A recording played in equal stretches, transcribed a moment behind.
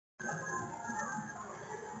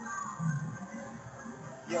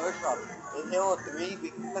Yo, Urshop, in Halo 3, we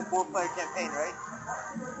can play 4-player campaign, right?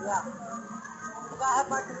 Yeah. Because I have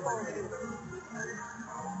my controller here.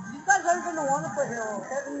 These guys aren't going to want to play Halo.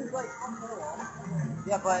 Kevin's like,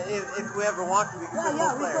 Yeah, but if we ever want to, we can play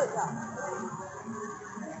 4-player. we could, yeah.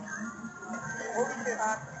 Holy shit,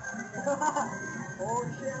 hi. Holy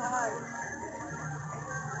shit, hi.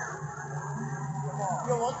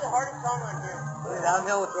 Yo, what's the hardest song on here?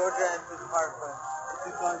 Downhill with Georgia and This Hard, but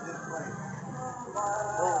two songs this way.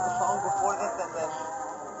 The song before this and then...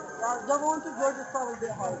 The other one to Georgia's probably a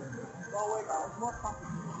bit harder. Oh wait, it's more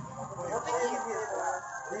complicated. What's the easiest one?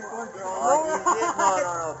 These ones are all easiest?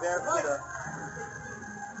 No, Barracuda.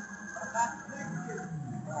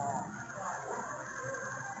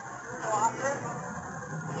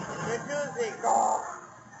 This is a dog.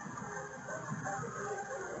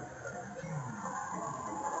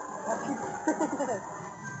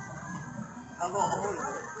 I'm going to hold it.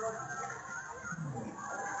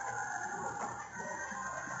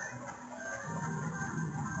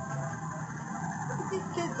 These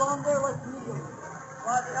kids on there like me.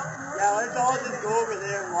 Yeah, let's all just go over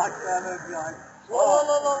there and watch them and be like, Whoa.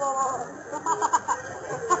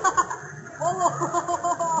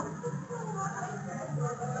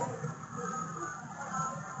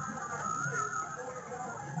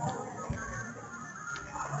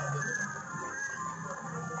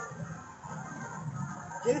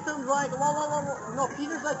 Jason's like, whoa. No,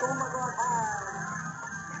 Peter's like, oh my god,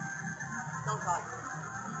 don't talk.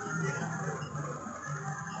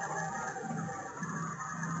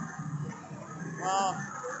 Well,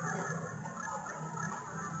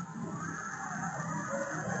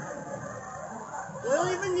 they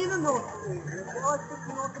don't even need a note. They're like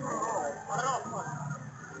 50 notes in a row. I don't know.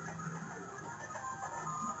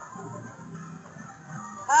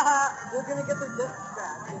 Haha, they're gonna get their disc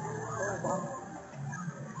scratched.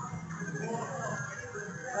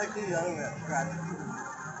 Actually, the other way, scratch.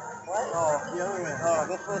 What? Oh, the other way. Oh,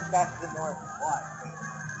 this way scratches it more. Why?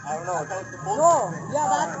 I don't know. It's how it's supposed No, to be. yeah,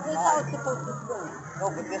 that's how it's supposed to spin. No,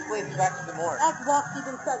 but this way scratches it more. Xbox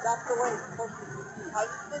even said that's the way it's supposed to be. How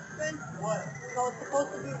does this spin? What? So it's supposed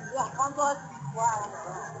to be, yeah, console has to be flat on the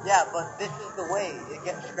ground. Yeah, but this is the way it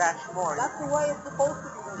gets scratched more. That's the way it's supposed to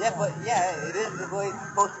be. Yeah, but yeah, it is the way it's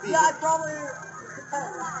supposed to be. Yeah, it probably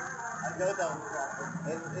depends. I know that was scratching.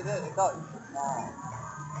 It does.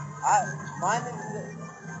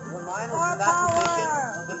 When mine was in that position,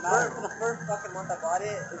 the first fucking month I got it,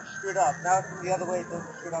 it screwed up. Now it's the other way, it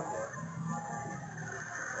doesn't screw up there.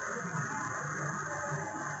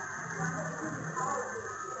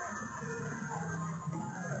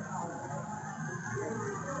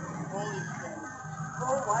 Holy shit. So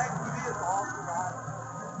why TV is off for that?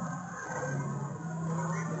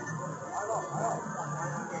 I don't.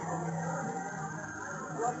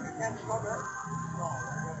 You can't stop it? No.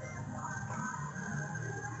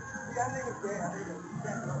 Yeah, I think it's great. I think it's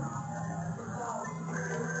great.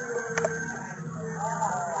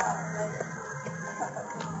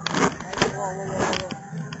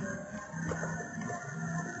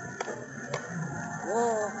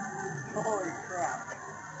 Whoa. Holy crap.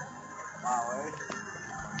 Wow,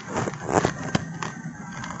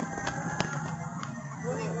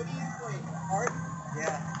 what do you play? Hard?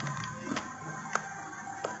 Yeah.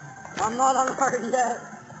 I'm not on hard yet.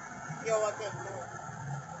 Yo, I can't do it.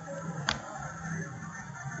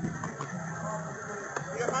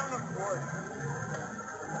 You don't have enough board.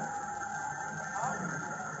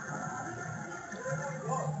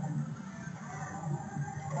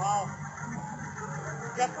 Wow.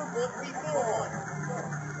 Just for both people or one?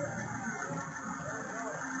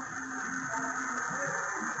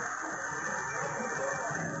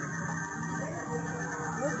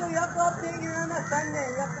 Mister, you have to update your MSN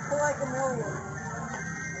name. You have to put like 1 million.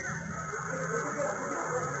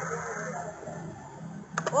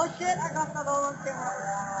 Oh shit, I got that all on camera.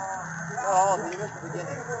 Oh, leave it at the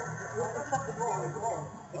beginning.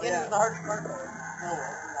 Beginning is the hardest part. No.